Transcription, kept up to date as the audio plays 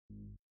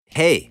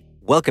Hey,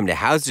 welcome to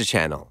HOWZA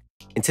channel.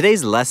 In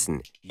today's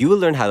lesson, you will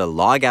learn how to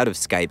log out of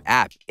Skype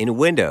app in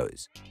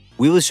Windows.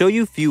 We will show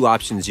you a few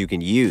options you can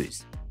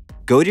use.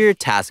 Go to your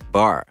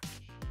taskbar.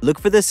 Look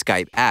for the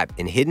Skype app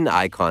in Hidden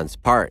Icons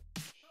part.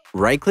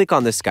 Right-click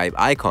on the Skype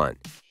icon.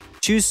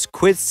 Choose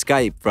Quit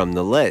Skype from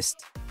the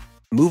list.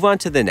 Move on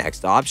to the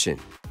next option.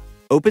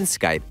 Open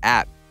Skype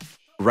app.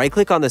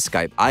 Right-click on the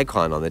Skype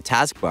icon on the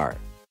taskbar.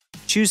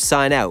 Choose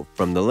Sign Out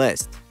from the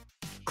list.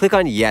 Click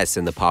on Yes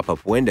in the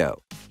pop-up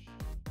window.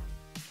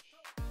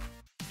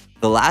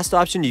 The last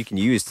option you can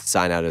use to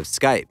sign out of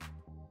Skype.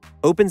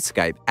 Open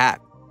Skype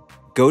app.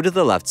 Go to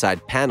the left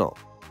side panel.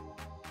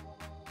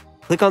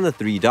 Click on the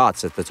three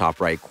dots at the top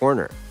right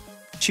corner.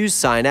 Choose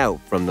Sign Out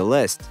from the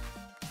list.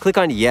 Click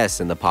on Yes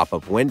in the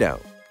pop-up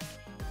window.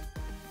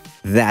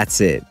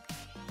 That's it.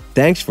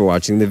 Thanks for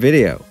watching the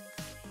video.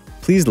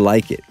 Please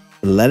like it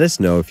and let us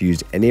know if you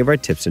used any of our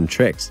tips and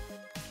tricks.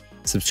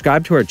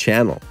 Subscribe to our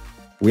channel.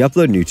 We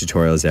upload new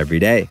tutorials every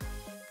day.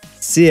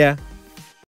 See ya!